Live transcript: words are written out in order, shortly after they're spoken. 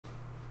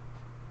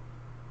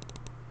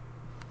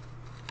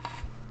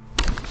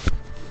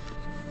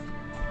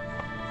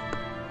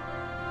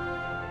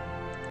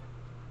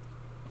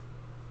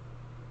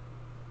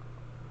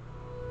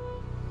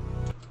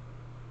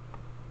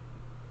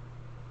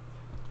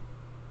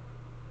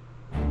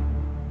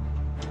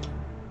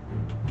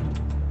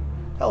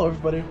Hello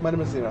everybody, my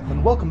name is Zenith,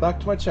 and welcome back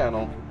to my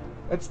channel.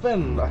 It's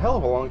been a hell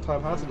of a long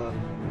time, hasn't it?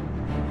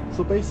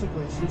 So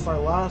basically, since I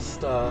last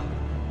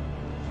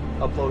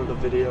uploaded a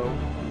video,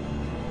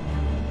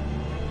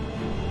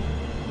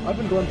 I've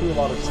been going through a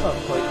lot of stuff,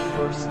 like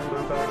first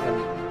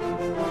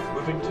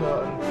moving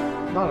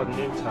to, not a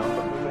new town,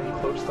 but moving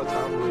close to the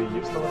town we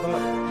used to live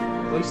at.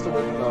 I used to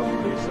live in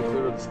a pretty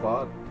secluded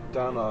spot,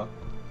 down a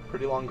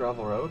pretty long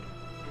gravel road.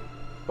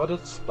 But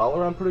it's all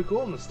around pretty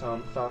cool in this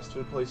town. Fast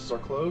food places are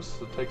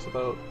close. It takes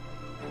about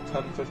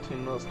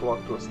 10-15 minutes to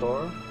walk to a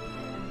store.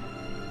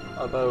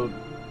 About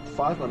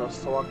 5 minutes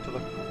to walk to the...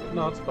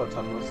 No, it's about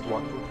 10 minutes to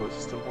walk to the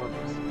closest Tim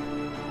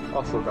Hortons.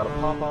 Also got a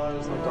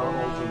Popeyes,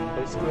 McDonald's, and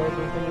basically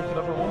everything you could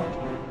ever want.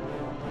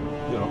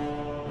 You know.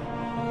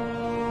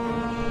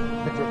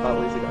 If you're that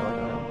lazy guy like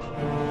I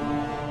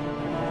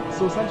am.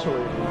 So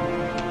essentially,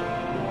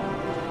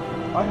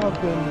 I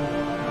have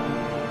been...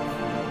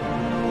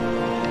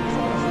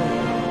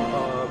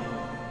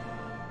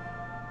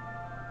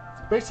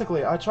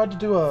 Basically, I tried to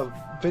do a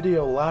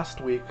video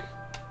last week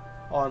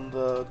on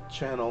the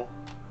channel,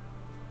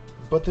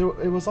 but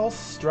it was all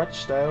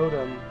stretched out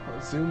and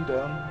zoomed in.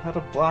 I had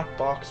a black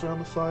box around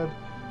the side,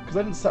 because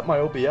I didn't set my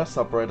OBS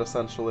up right,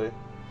 essentially.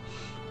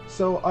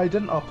 So I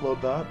didn't upload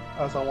that,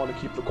 as I want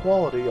to keep the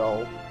quality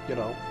all, you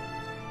know,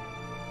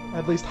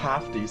 at least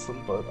half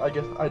decent, but I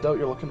doubt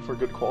you're looking for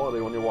good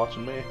quality when you're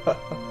watching me.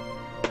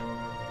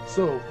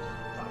 So,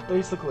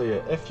 basically,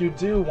 if you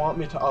do want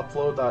me to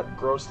upload that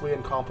grossly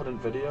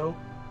incompetent video,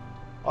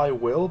 I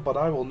will, but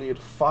I will need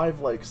 5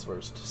 likes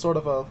first. Sort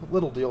of a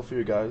little deal for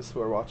you guys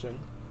who are watching.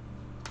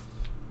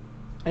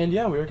 And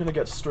yeah, we're gonna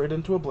get straight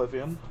into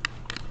Oblivion.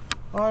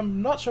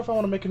 I'm not sure if I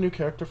want to make a new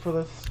character for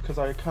this, because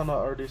I kinda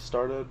already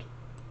started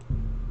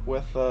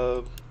with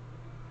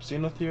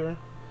Zenith here.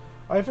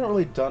 I haven't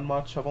really done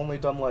much. I've only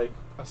done like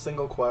a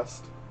single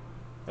quest,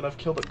 and I've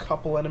killed a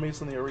couple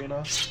enemies in the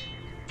arena.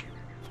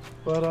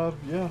 But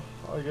yeah,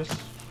 I guess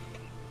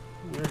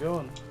we're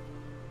going.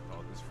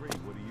 Talk is free.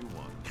 What do you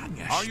want? Can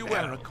you Are you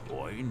spare well? a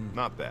coin?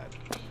 Not bad.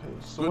 Okay,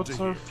 so Good what's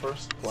to our hear.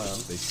 first plan?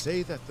 They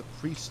say that the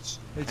priests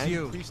It's and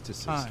you.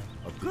 priestesses Hi.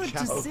 of the Good to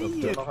chapel see of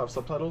you. Do I not have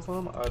subtitles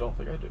on? I don't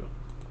think I do.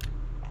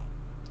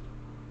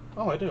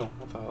 Oh, I do.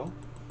 What the hell?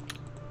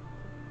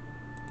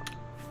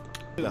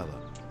 Bella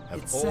have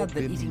It's all said that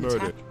been eating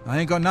murdered. I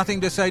ain't got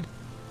nothing to say.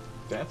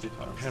 Fancy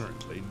times.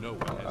 Apparently, no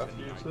one has After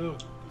any you idea. too.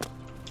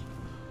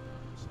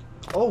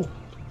 Oh!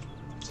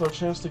 It's our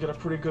chance to get a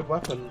pretty good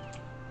weapon.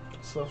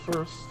 So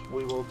first,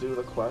 we will do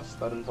the quest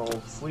that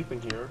involves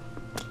sleeping here,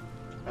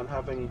 and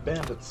having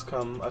bandits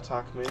come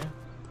attack me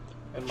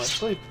in my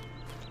sleep.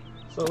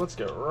 So let's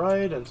get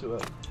right into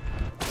it.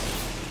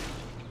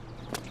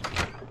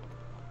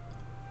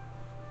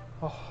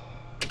 Oh.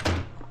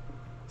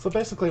 So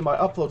basically my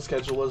upload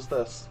schedule is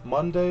this: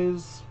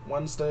 Mondays,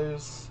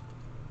 Wednesdays,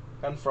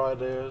 and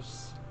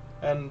Fridays,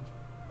 and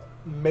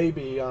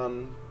maybe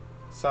on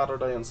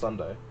Saturday and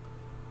Sunday.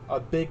 A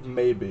big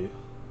maybe.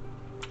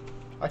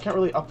 I can't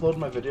really upload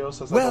my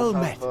videos as I don't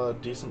have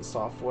decent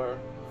software,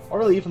 or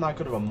really even that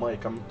good of a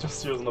mic. I'm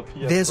just using a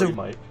PS3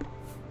 mic.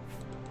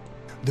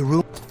 The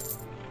room.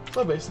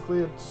 So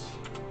basically, it's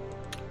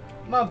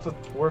not the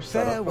worst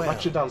setup. Farewell. I'm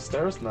actually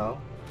downstairs now,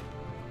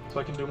 so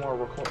I can do more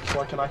record. So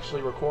I can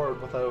actually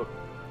record without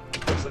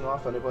pissing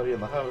off anybody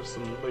in the house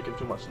and making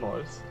too much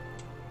noise.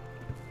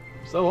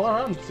 So all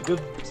around, it's a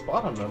good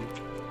spot I'm in.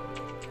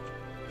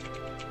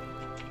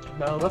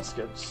 Now let's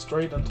get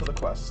straight into the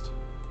quest.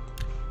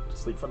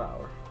 Sleep for an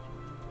hour.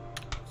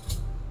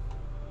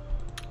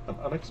 An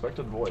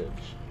unexpected voyage.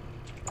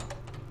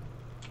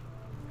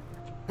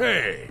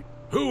 Hey,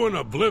 who in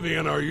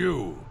Oblivion are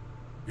you?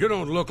 You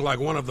don't look like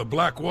one of the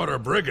Blackwater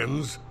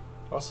brigands.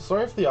 Also,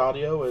 sorry if the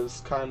audio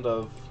is kind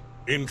of...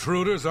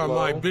 Intruders on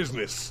my Hello?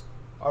 business.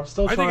 I'm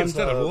still I trying think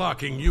instead to... of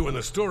locking you in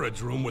the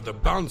storage room with the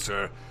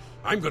bouncer,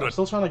 I'm gonna I'm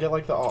still trying to get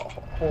like the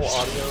whole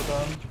audio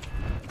done.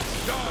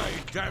 die,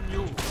 damn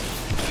you!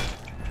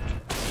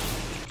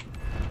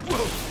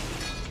 Whoa.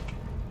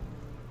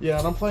 Yeah,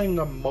 and I'm playing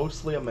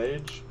mostly a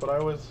mage, but I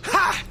always...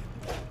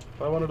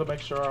 But I wanted to make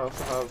sure I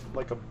also have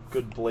like a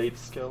good blade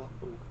skill.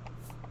 Ooh.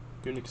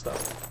 Unique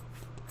stuff.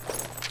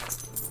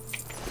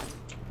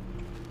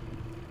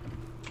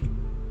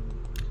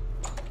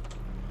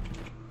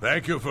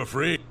 Thank you for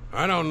free.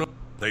 I don't know.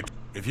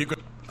 If you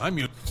could, I'm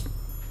you.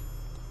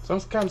 So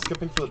I'm kind of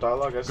skipping through the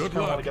dialogue. I just Good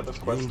kind of want luck. to get this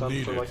quest You'll done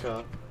need for it. like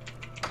a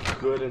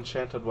good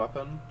enchanted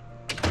weapon.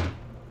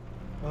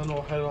 And then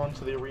we'll head on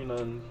to the arena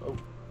and... Oh,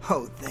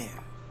 Oh,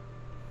 there.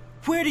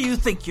 Where do you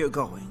think you're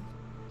going?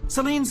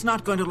 Celine's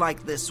not going to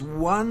like this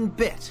one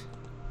bit.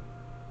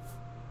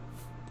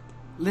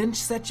 Lynch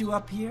set you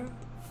up here?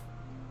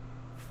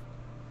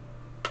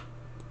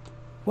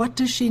 What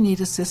does she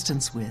need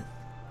assistance with?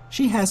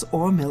 She has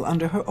Ormil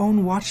under her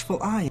own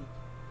watchful eye.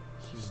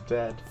 he's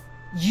dead.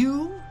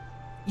 You?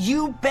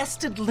 You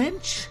bested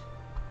Lynch?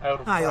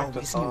 Out of I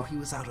practice, always knew huh? he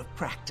was out of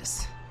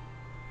practice.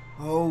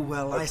 Oh,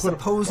 well, I I put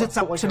suppose a- it's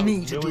I up put to like a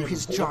me to do million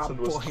his bullets job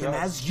into his for him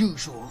chest. as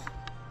usual.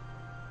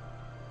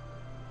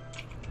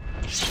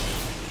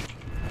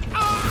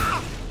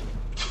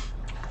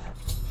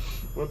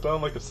 Went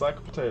down like a sack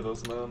of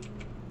potatoes, man.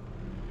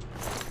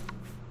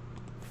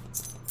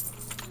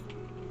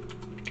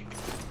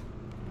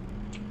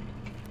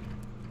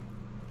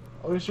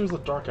 I wish she was a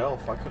dark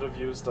elf. I could have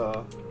used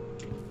a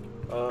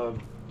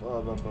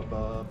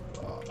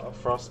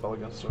frost spell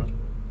against her.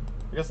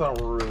 I guess I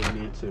don't really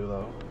need to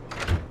though.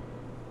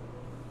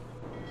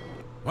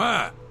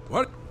 What?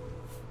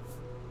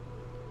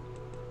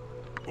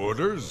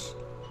 Orders?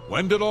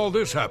 When did all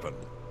this happen?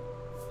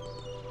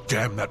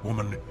 Damn that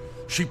woman.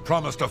 She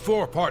promised a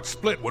 4-part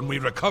split when we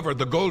recovered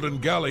the Golden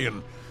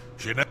Galleon.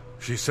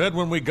 She said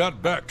when we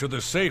got back to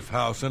the safe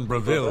house in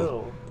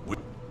Breville,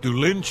 to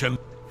Lynch and...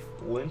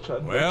 Lynch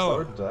and well,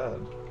 are dead.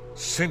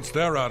 Since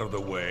they're out of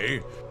the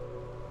way...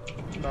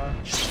 Nah,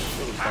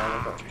 feels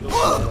bad like that. Feels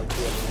bad like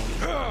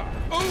the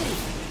other one.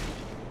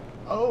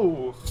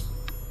 Oh!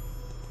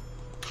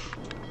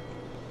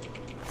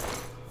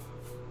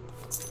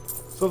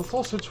 So this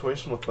whole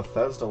situation with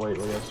Bethesda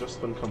lately has just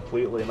been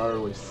completely and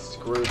utterly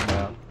screwed,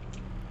 man.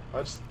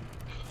 I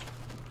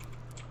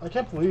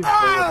can't believe they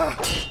a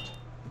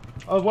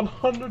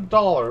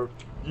 $100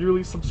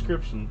 yearly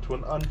subscription to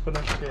an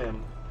unfinished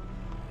game.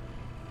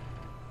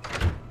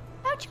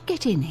 How'd you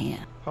get in here?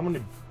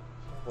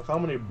 With how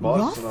many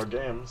bugs in our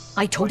games?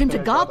 I told him to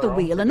guard the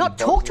wheel and not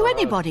talk to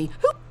anybody.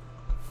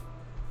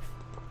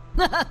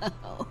 Who?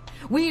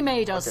 We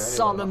made a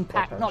solemn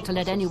pact not to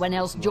let anyone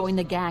else join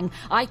the gang.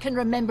 I can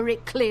remember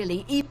it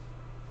clearly.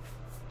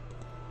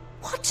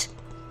 What?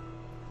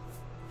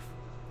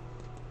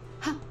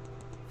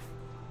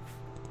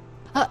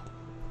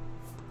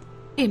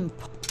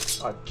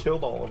 I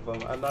killed all of them,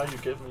 and now you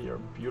give me your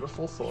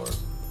beautiful sword.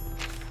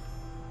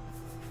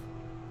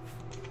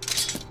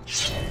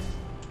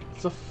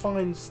 It's a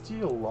fine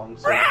steel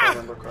longsword, if I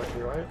remember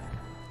correctly, right?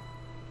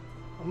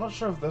 I'm not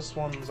sure if this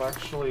one's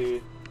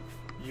actually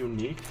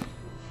unique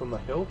from the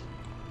hilt.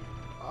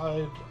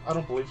 I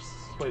don't believe.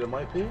 Wait, it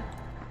might be. I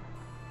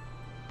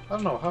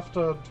don't know. I'll have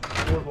to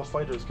go to the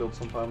Fighters Guild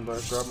sometime to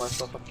grab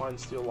myself a fine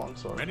steel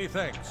longsword. Many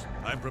thanks.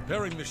 I'm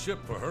preparing the ship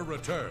for her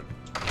return.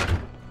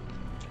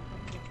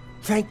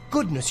 Thank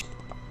goodness.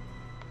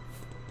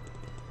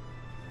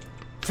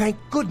 Thank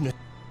goodness.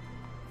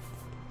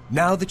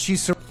 Now that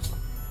she's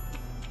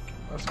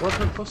Escort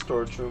her to the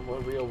storage room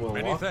where we will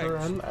Many lock thanks. her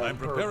in, and I'm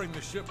preparing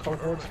the ship for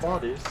her cohort's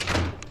bodies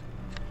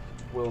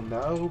will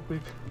now be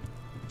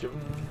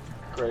given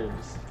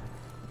graves.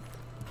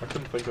 I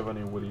couldn't think of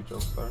any witty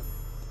jokes there.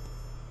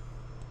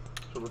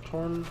 So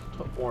return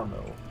to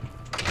Ormill.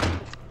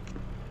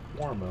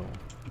 Ormill.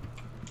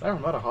 Never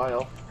met a high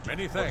elf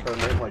Many with thanks. a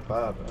name like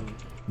that, and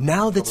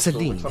now that except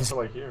Celine is, for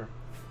like here.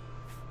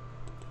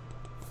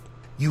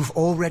 you've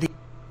already.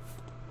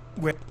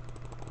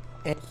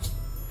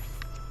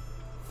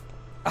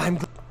 I'm.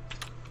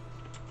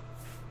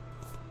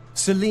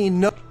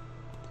 Celine, no.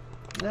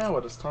 Now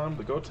it is time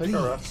to go take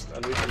a rest,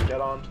 and we can get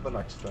on to the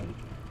next thing.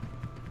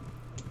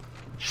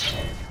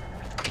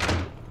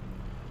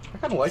 I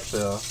kind of like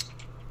the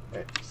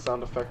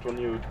sound effect when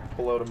you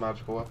pull out a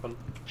magical weapon.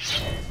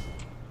 It's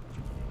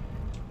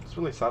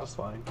really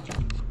satisfying.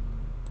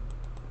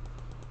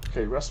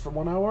 Okay, rest for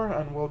 1 hour,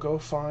 and we'll go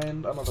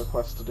find another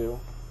quest to do.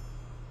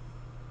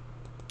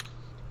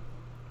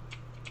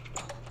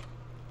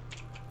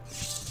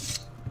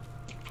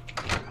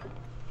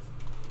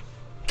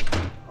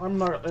 I'm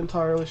not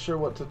entirely sure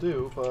what to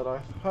do, but I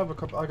got a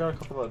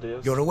couple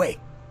ideas. You're awake.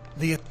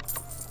 Maybe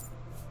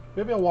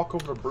I'll walk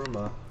over to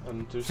Bruma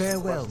and do some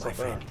Farewell, quests my up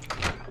there. friend.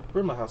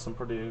 Bruma has some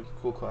pretty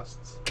cool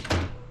quests.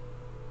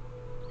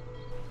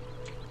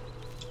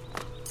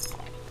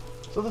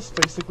 So this is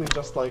basically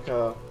just like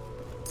a,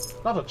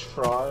 not a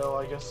trial,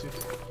 I guess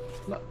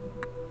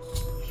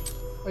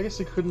I guess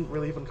you couldn't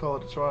really even call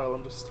it a trial.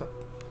 I'm just,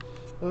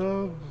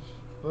 yeah,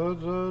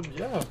 we're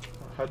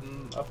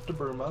heading up to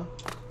Bruma,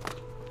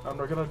 and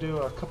we're gonna do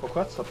a couple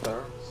quests up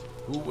there.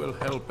 Who will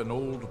help an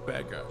old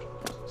beggar?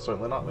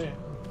 Certainly not me.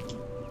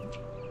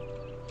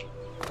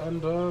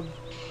 And,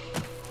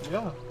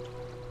 yeah.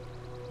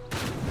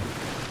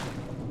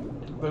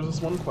 There's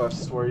this one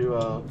quest where you,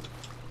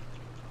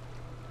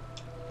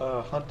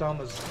 hunt down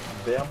this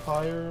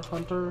vampire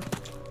hunter,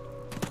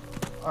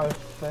 I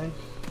think.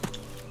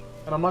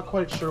 And I'm not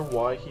quite sure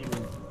why I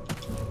think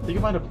he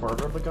might have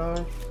murdered the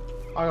guy.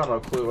 I got no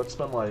clue. It's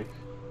been, like,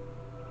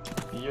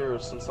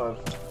 years since I've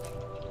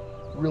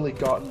really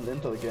gotten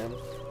into the game.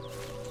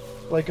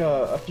 Like,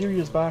 a few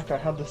years back, I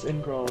had this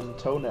ingrown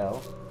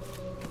toenail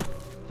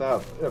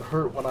that it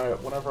hurt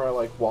whenever I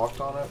like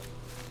walked on it,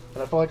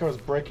 and I felt like I was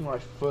breaking my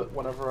foot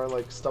whenever I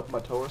like stubbed my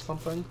toe or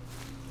something.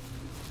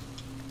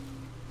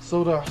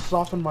 So to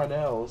soften my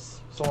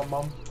nails, so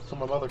my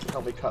mother could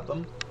help me cut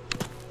them,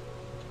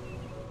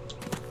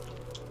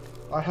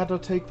 I had to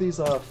take these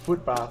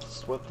foot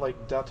baths with like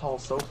Dettol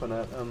soap in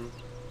it and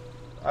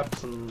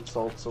Epsom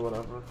salts or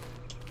whatever.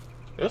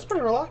 It was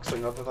pretty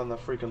relaxing, other than the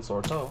freaking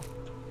sore toe.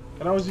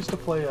 And I was used to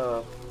play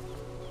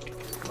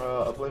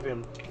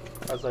Oblivion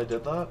as I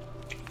did that.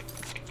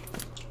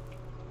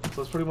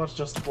 So it's pretty much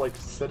just like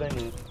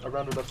sitting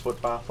around in a foot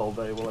bath all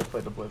day while I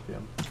played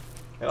Oblivion.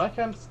 And I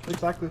can't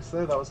exactly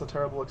say that was a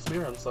terrible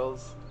experience. That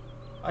was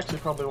actually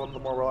probably one of the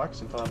more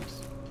relaxing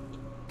times.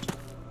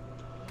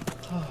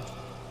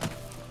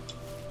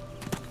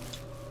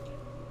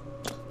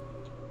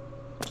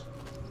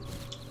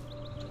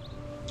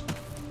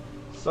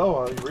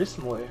 So,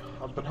 recently,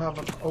 I've been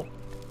having... Oh,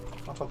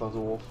 I thought that was a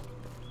wolf.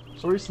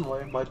 So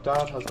recently, my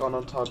dad has gone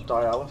onto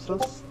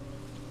dialysis,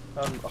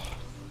 and...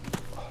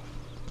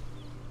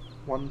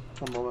 One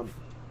moment.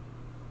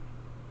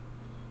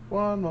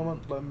 One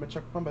moment, let me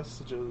check my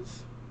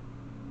messages.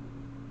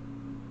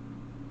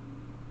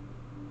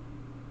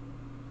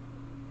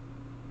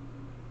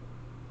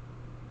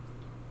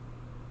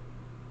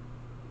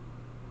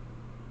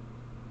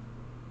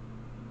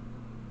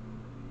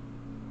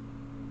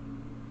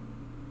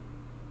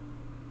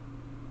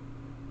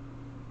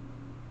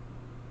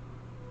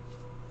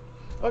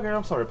 Okay,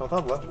 I'm sorry about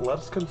that.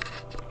 Let's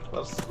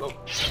oh.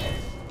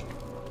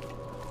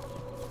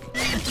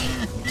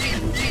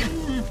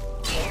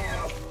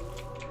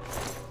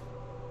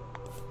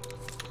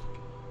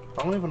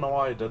 I don't even know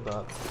why I did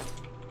that.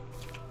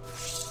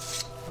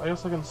 I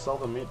guess I can sell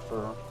the meat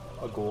for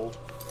a gold.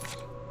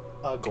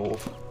 A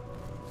gold.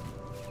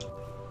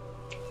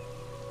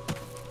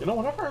 You know,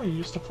 whenever I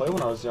used to play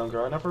when I was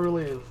younger, I never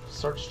really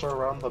searched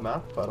around the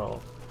map at all.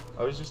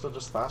 I always used to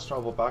just fast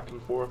travel back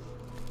and forth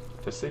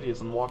to cities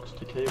and walked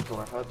to caves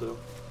when I had to.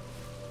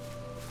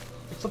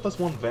 Except this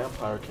one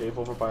vampire cave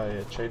over by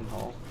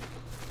Cheydinhal.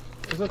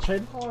 Is it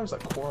Cheydinhal or is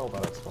that Coral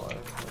that it's by? Let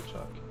me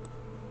check.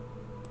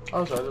 I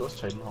was right, it was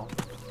Cheydinhal.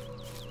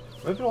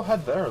 Maybe we'll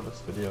head there in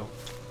this video.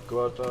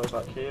 Go out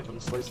that cave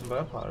and slay some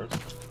vampires.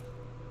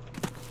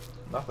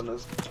 Nothing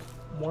is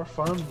more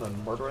fun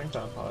than murdering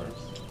vampires.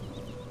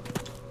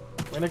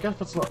 I mean, I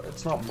guess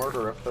it's not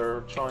murder if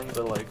they're trying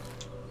to, like,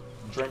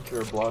 drink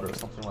your blood or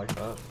something like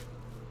that.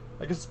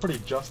 I guess it's pretty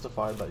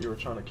justified that you were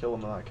trying to kill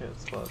them in that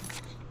case, but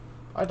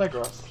I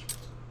digress.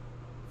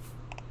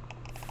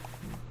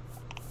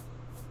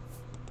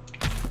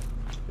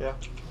 Yeah,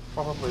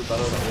 probably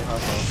better that we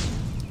have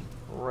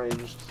a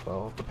ranged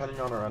spell,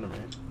 depending on our enemy.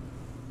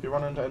 If you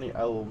run into any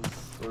elves,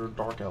 or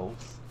dark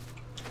elves,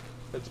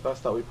 it's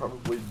best that we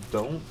probably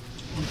don't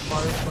use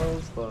fire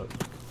spells, but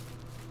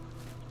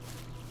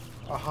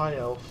a high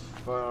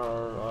elf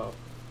or a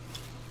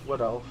wood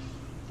elf,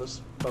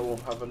 this spell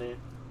won't have any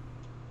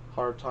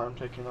hard time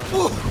taking on.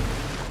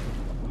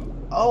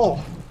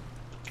 Oh!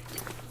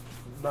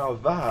 Now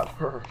that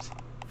hurt.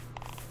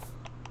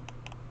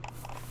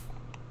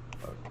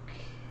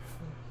 Okay.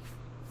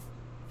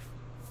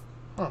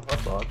 Huh,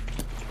 that's odd.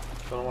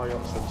 Don't know why I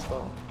got the same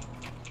spell.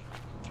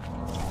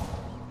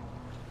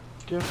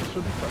 Guess it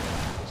should be fine.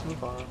 Let's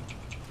move on.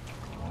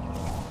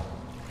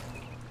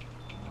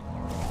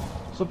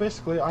 So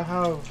basically, I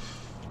have...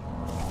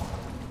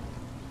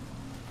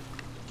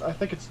 I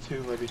think it's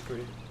 2, maybe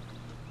 3.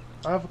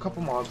 I have a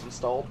couple mods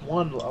installed.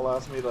 One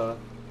allows me to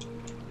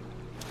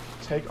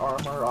take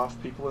armor off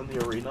people in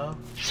the arena,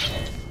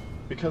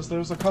 because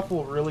there's a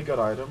couple really good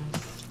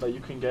items that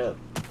you can get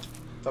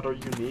that are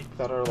unique,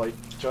 that are like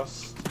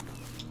just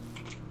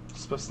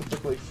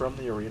specifically from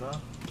the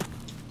arena.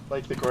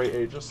 Like the Great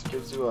Aegis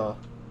gives you a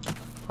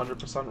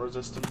 100%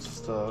 resistance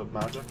to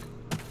magic,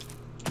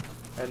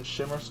 and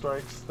Shimmer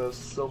Strikes the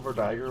Silver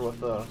Dagger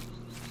with a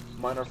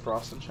minor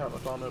frost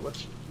enchantment on it,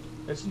 which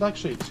isn't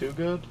actually too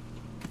good.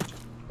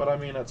 But I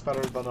mean, it's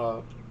better than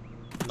a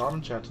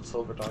non-enchanted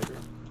Silver Dagger.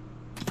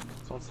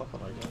 So it's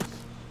something, I guess.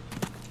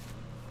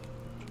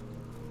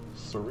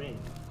 Serene.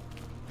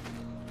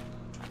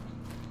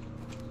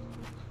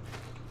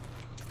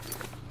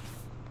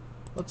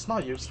 Let's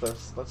not use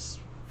this. Let's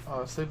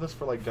save this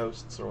for, like,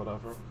 ghosts or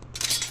whatever.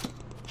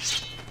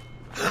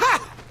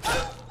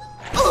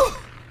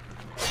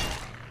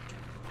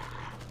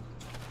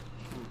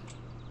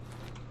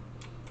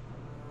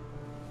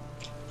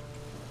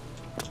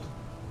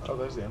 Oh,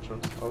 there's the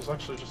entrance. I was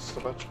actually just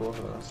about to go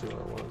over there and see where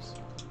it was.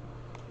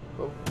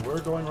 But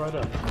we're going right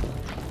in.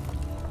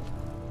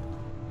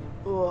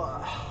 Ugh.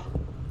 I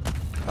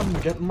haven't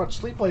been getting much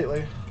sleep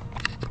lately.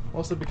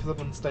 Mostly because I've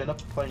been staying up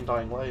playing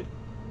Dying Light.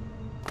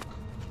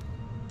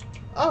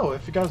 Oh,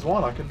 if you guys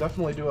want, I can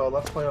definitely do a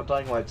Let's Play on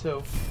Dying Light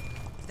too.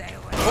 Stay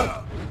away.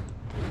 Oh.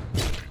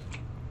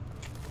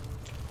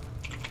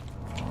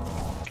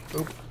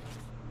 Oop.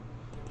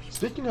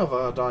 Speaking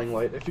of Dying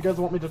Light, if you guys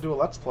want me to do a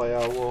Let's Play,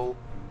 I will...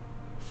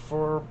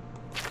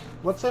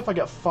 let's say if I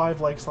get 5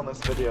 likes on this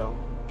video,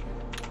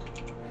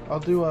 I'll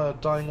do a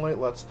Dying Light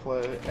Let's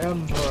Play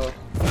and the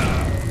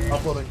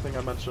uploading thing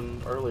I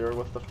mentioned earlier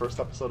with the first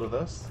episode of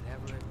this.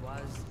 Whatever it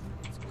was,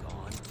 it's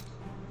gone.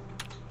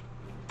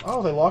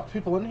 Oh, they locked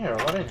people in here.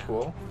 That ain't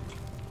cool.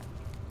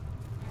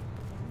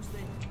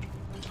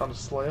 Trying to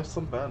slay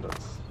some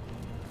bandits.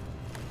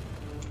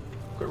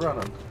 Quit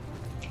running.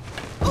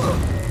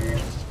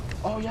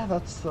 Oh yeah,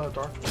 that's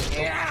dark.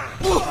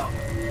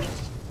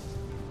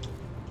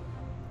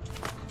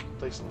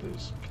 Take some of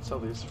these. Could sell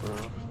these for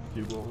a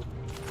few gold.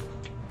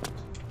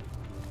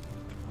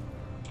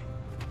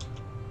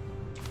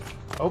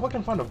 I hope I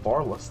can find a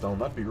Varla stone.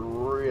 That'd be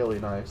really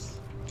nice.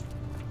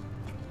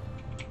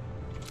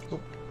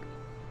 Oop.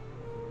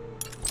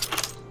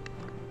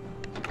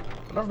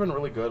 I've never been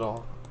really good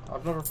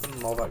I've never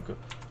been all that good.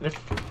 And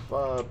if,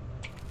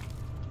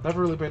 never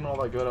really been all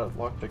that good at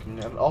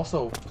lockpicking. And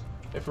also,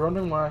 if you're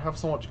wondering why I have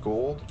so much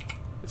gold,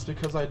 it's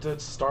because I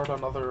did start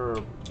another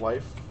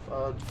life,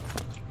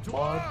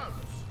 mod.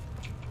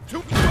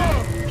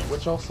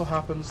 Which also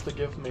happens to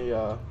give me,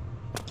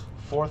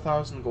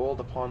 4,000 gold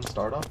upon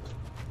startup.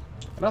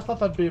 And I thought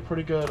that'd be a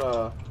pretty good,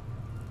 Oh,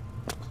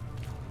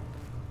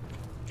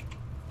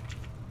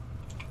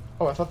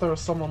 I thought there was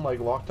someone,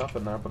 like, locked up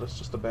in there, but it's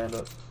just a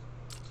bandit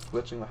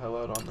glitching the hell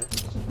out on me.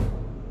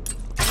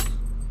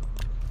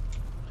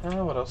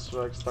 What else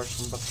should I expect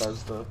from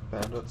Bethesda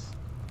bandits?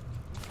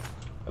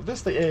 At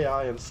least the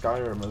AI in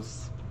Skyrim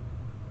is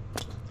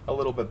a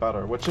little bit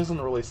better, which isn't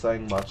really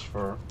saying much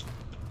for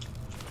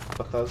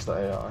Bethesda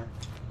AI.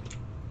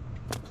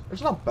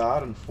 It's not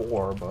bad in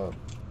 4, but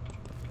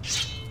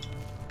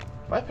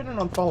my opinion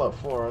on Fallout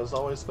 4 has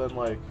always been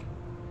like,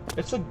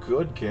 it's a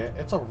good game.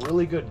 It's a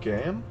really good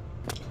game,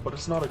 but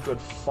it's not a good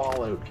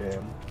Fallout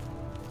game,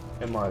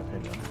 in my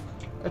opinion.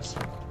 It's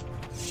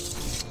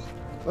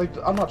like,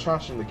 I'm not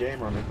trashing the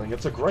game or anything.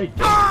 It's a great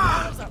game.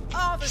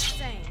 All the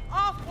same.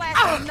 All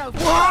flash and no.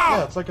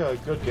 Yeah, it's like a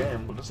good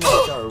game, but it's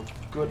not like a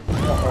good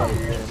Fallout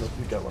game, if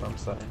you get what I'm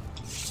saying.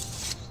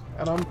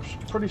 And I'm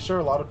pretty sure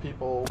a lot of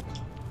people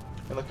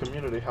in the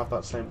community have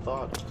that same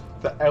thought.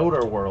 The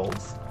Outer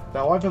Worlds.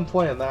 Now, I've been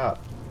playing that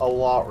a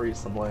lot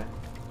recently.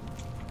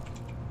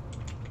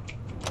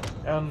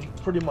 And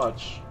pretty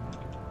much,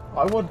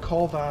 I would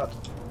call that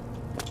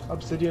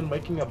Obsidian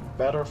making a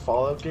better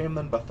Fallout game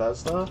than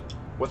Bethesda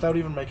without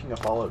even making a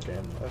Fallout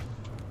game,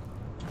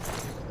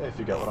 if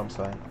you get what I'm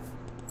saying.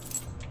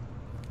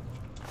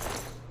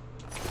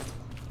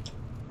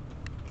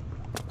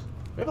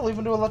 Maybe I'll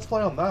even do a Let's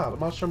Play on that. I'm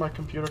not sure my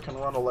computer can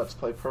run a Let's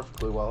Play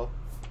perfectly well,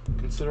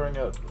 considering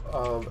it,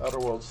 Outer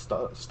Worlds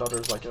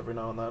stutters like every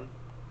now and then.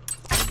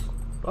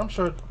 But I'm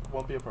sure it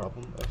won't be a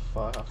problem if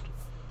I have to.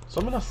 So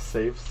I'm gonna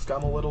save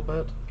scum a little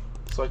bit,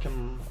 so I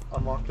can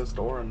unlock this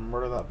door and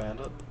murder that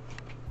bandit.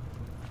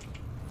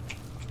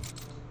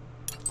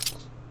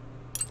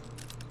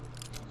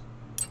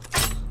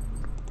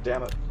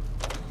 Damn it.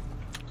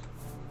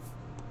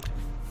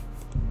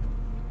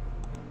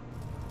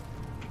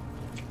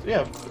 So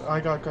yeah,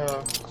 I got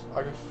a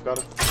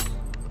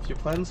few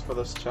plans for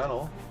this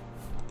channel.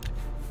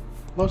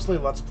 Mostly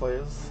Let's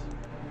Plays.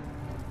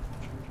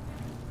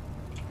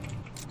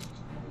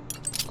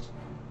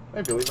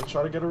 Maybe I'll even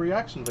try to get a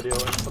reaction video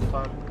in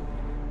sometime.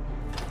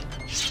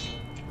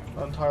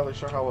 Not entirely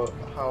sure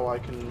how I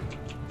can...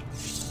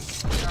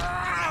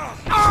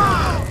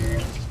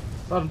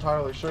 Not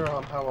entirely sure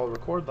on how I'll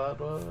record that,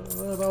 but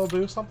I'll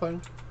do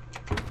something.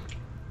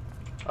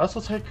 I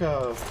also take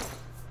God,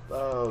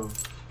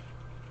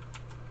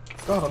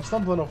 I'm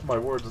stumbling over my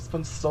words. It's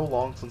been so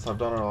long since I've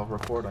done a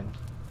recording,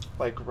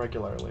 like,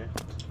 regularly.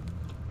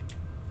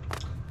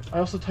 I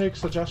also take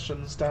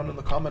suggestions down in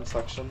the comment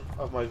section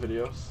of my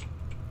videos.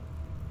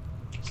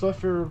 So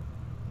if you're...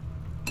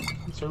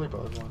 It's really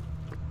bad one.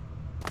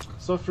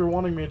 So if you're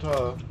wanting me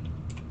to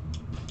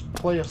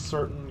play a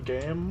certain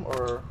game,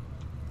 or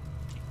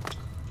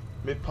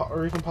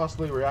even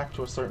possibly react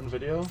to a certain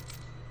video,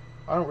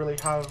 I don't really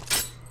have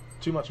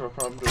too much of a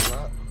problem doing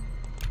that.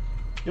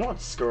 You know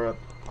what? Screw it.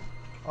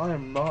 I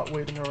am not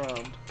waiting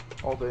around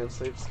all day and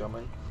save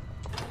scumming.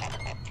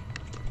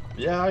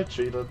 Yeah, I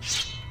cheated.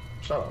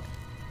 Shut up.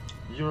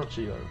 You're a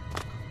cheater.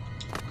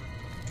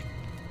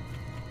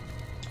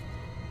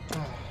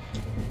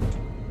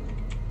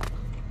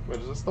 Wait,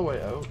 is this the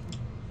way out?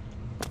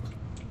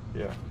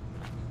 Yeah.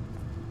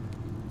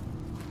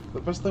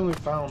 The best thing we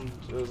found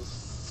is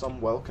some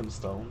Welkin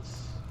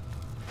stones.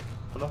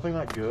 But nothing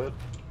that good.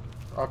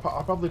 I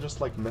probably just,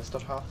 like, missed a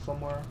path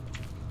somewhere.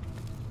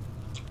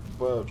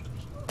 But,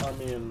 I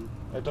mean,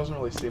 it doesn't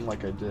really seem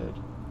like I did.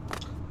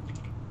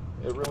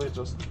 It really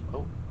just...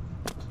 Oh.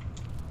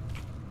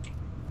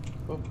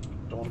 Oh,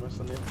 don't want to miss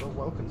any of the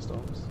Welkin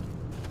stones.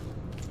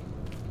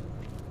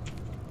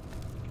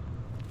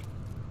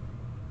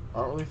 I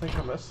don't really think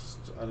I missed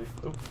any...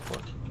 Oh,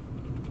 fuck.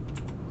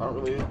 I don't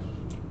really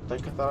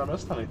think that I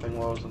missed anything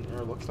while I was in here.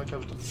 Looks like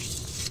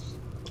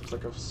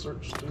I've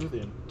searched through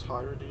the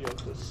entirety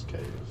of this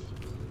cave.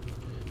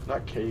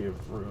 Not cave,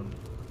 rune.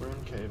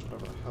 Rune cave,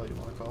 whatever the hell you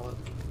want to call it.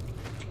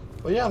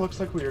 But yeah, looks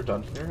like we are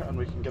done here, and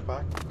we can get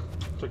back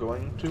to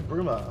going to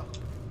Bruma.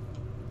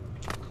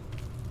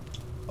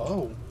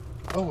 Oh.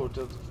 Oh,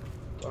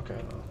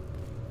 okay,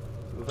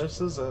 no. This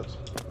is it.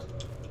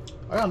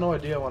 I got no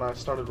idea when I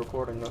started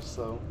recording this,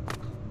 so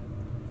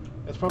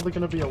it's probably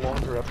going to be a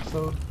longer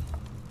episode.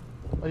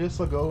 I guess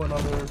I'll go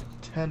another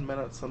 10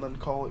 minutes and then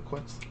call it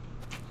quits.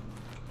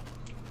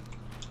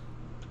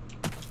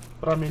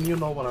 But I mean, you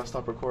know when I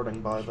stop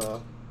recording by the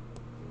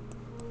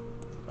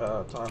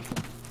time.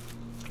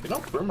 You know,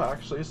 Bruma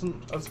actually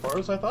isn't as far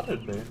as I thought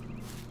it'd be.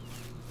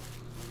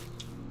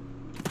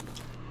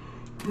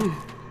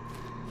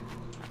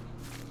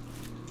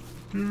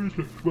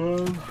 Jesus,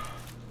 man.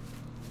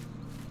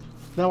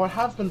 Now, I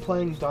have been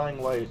playing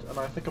Dying Light, and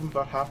I think I'm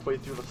about halfway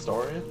through the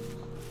story.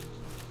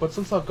 But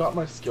since I've got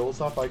my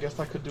skills up, I guess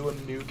I could do a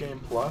new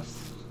game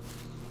plus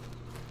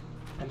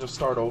and just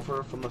start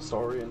over from the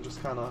story and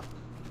just kind of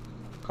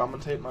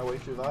commentate my way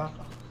through that.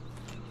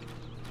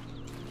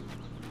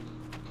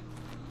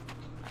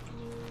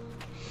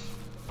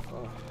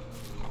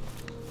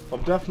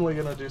 I'm definitely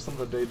gonna do some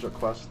of the Daedra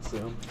quests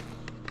soon.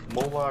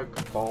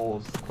 Molag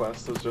Balls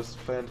quest is just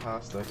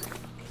fantastic.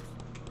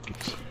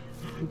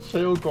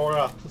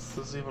 Sheogorath, this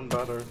is even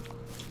better.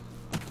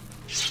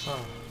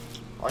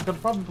 I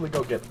could probably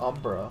go get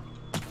Umbra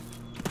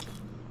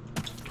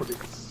pretty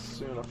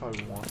soon if I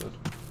wanted.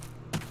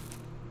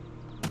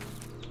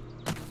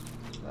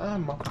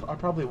 I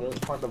probably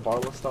won't find a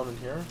Varla Stone in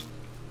here,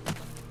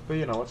 but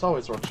you know, it's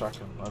always worth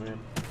checking. I mean,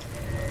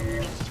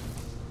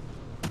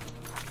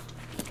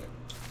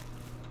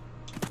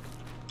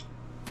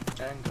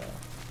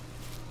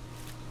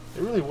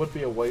 it really would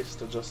be a waste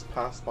to just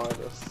pass by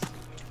this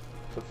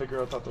to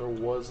figure out that there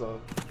was a...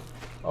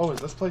 Oh, is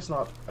this place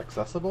not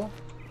accessible?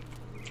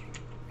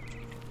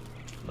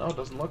 No, it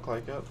doesn't look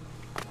like it.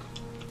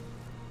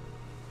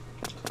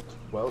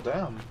 Well,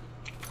 damn.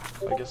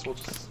 I guess we'll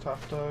just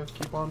have to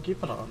keep on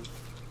keeping on.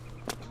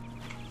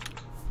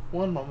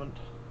 One moment.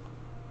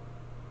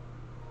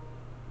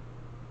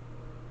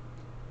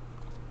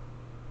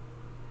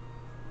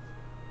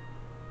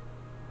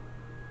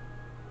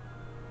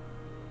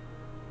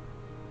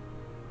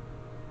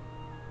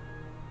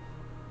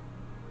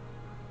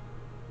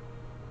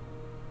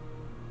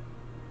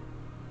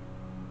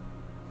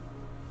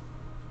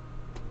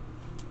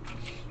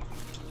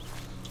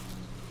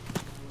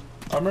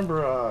 I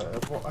remember,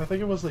 I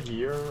think it was a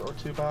year or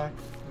two back,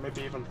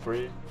 maybe even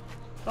 3.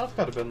 That's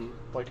gotta been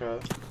like a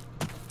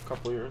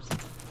couple years.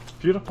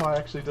 PewDiePie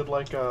actually did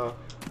like a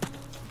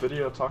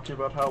video talking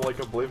about how like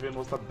Oblivion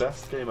was the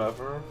best game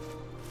ever.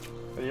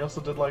 And he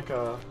also did like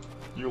a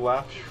you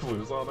laugh, you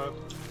lose on it.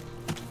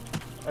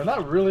 And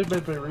that really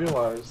made me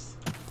realize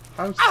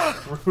how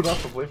screwed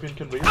up Oblivion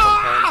can be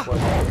sometimes.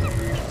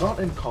 Like, not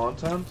in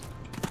content,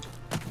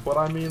 but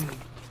I mean,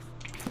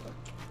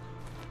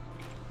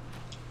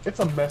 it's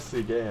a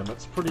messy game.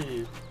 It's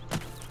pretty...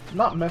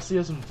 not messy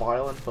as in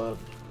violent, but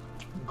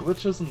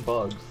glitches and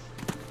bugs.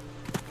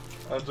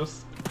 And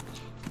just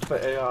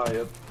the AI,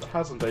 it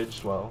hasn't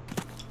aged well.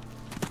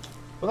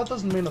 But that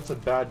doesn't mean it's a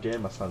bad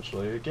game,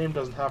 essentially. A game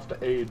doesn't have to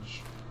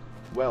age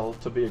well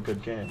to be a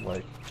good game.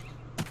 Like,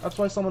 that's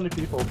why so many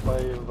people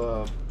play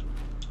the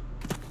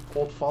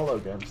old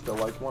Fallout games still,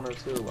 like 1 or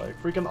 2,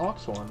 like freaking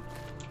Oxhorn.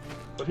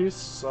 But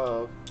he's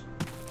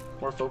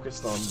more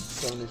focused on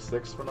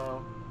 76 for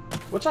now.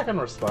 Which I can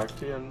respect.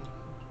 He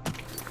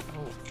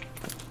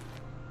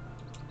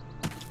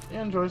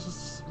enjoys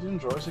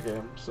the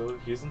game, so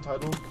he's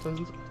entitled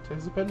to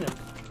his opinion.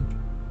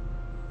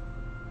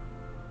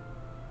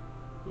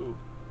 Ooh,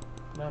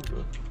 man,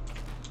 good.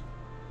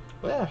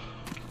 But yeah,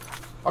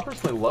 I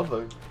personally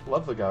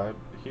love the guy.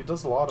 He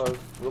does a lot of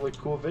really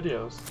cool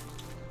videos,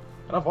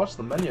 and I've watched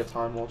them many a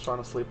time while trying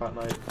to sleep at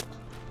night.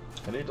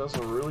 And he does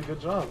a really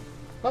good job.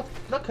 Not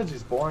because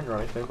he's boring or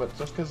anything, but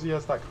just because he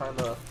has that kind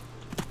of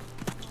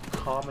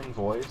calming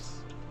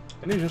voice,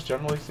 and he just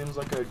generally seems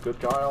like a good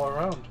guy all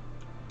around.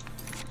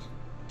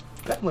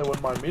 Definitely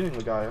wouldn't mind meeting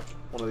the guy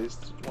one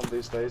of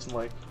these days, and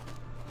like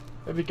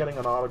maybe getting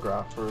an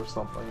autograph or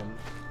something.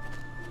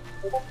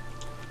 And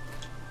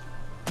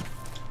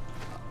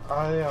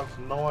I have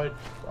no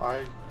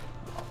idea.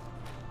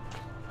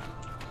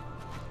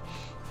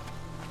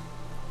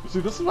 You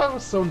see, this is why I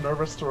was so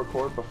nervous to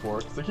record before,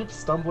 because I keep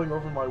stumbling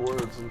over my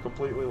words and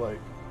completely like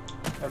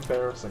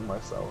embarrassing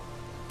myself.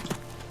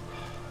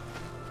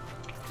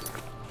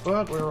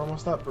 But we're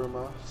almost at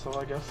Bruma, so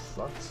I guess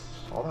that's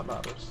all that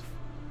matters.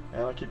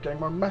 And I keep getting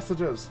more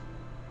messages.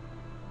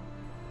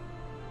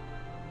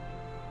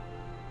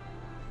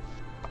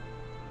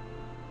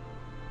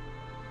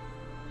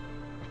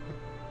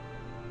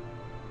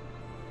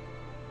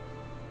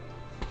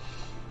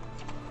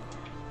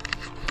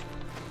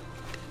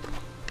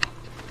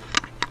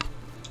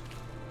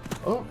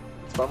 Oh,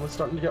 it's finally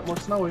starting to get more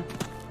snowy.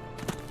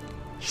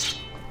 It's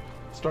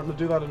starting to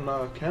do that in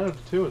Canada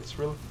too. It's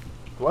really...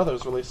 the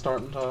weather's really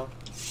starting to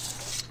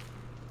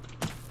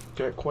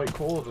get quite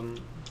cold,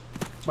 and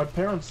my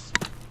parents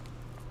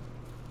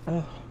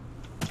that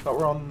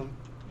were on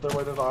their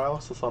way to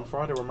dialysis on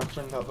Friday were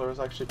mentioning that there was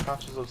actually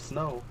patches of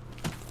snow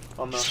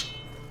on the...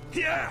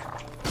 Yeah.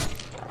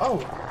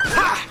 Oh!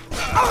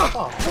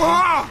 Oh.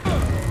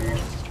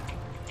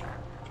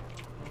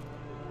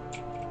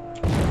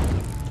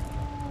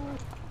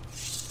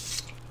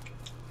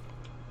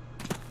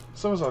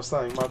 So as I was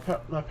saying,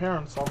 my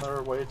parents on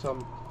their way to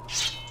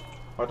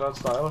my dad's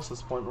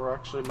dialysis point were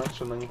actually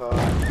mentioning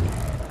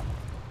that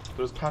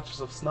there's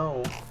patches of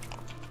snow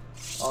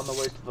on the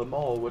way to the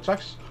mall, which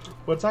actually,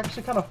 what's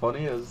actually kind of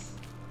funny is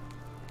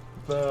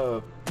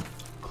the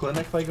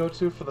clinic they go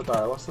to for the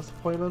dialysis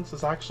appointments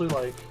is actually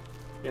like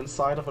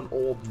inside of an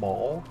old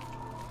mall,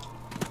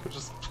 which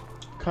is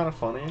kind of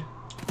funny.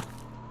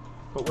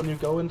 But when you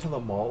go into the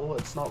mall,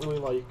 it's not really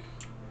like,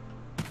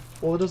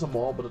 well, it is a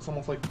mall, but it's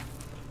almost like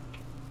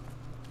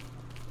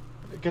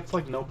it gets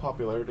like no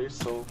popularity,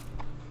 so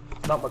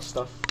not much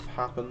stuff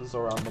happens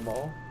around the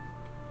mall.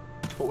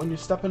 But when you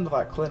step into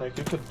that clinic,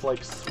 you could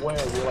like swear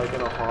you're like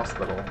in a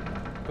hospital,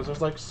 because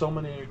there's like so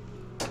many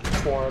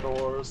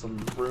corridors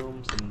and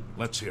rooms and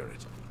Let's hear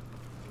it.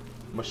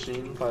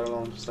 machines. I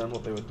don't understand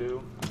what they would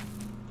do.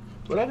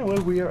 But anyway,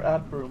 we are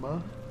at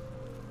Bruma.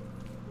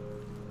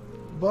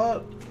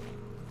 But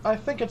I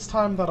think it's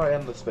time that I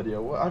end this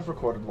video. I've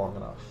recorded long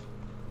enough.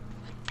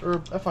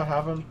 Or if I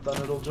haven't,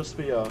 then it'll just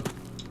be a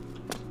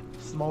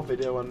small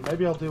video, and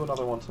maybe I'll do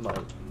another one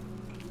tonight.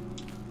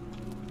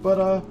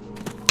 But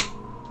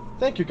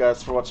thank you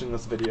guys for watching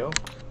this video.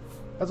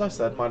 As I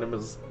said, my name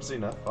is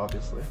Zenith,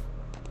 obviously.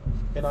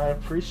 And I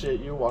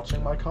appreciate you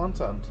watching my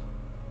content.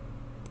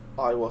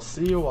 I will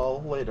see you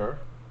all later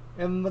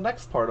in the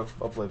next part of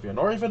Oblivion,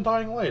 or even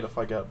Dying Light if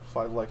I get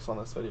 5 likes on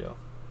this video.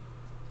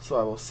 So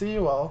I will see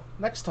you all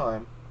next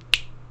time.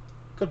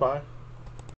 Goodbye.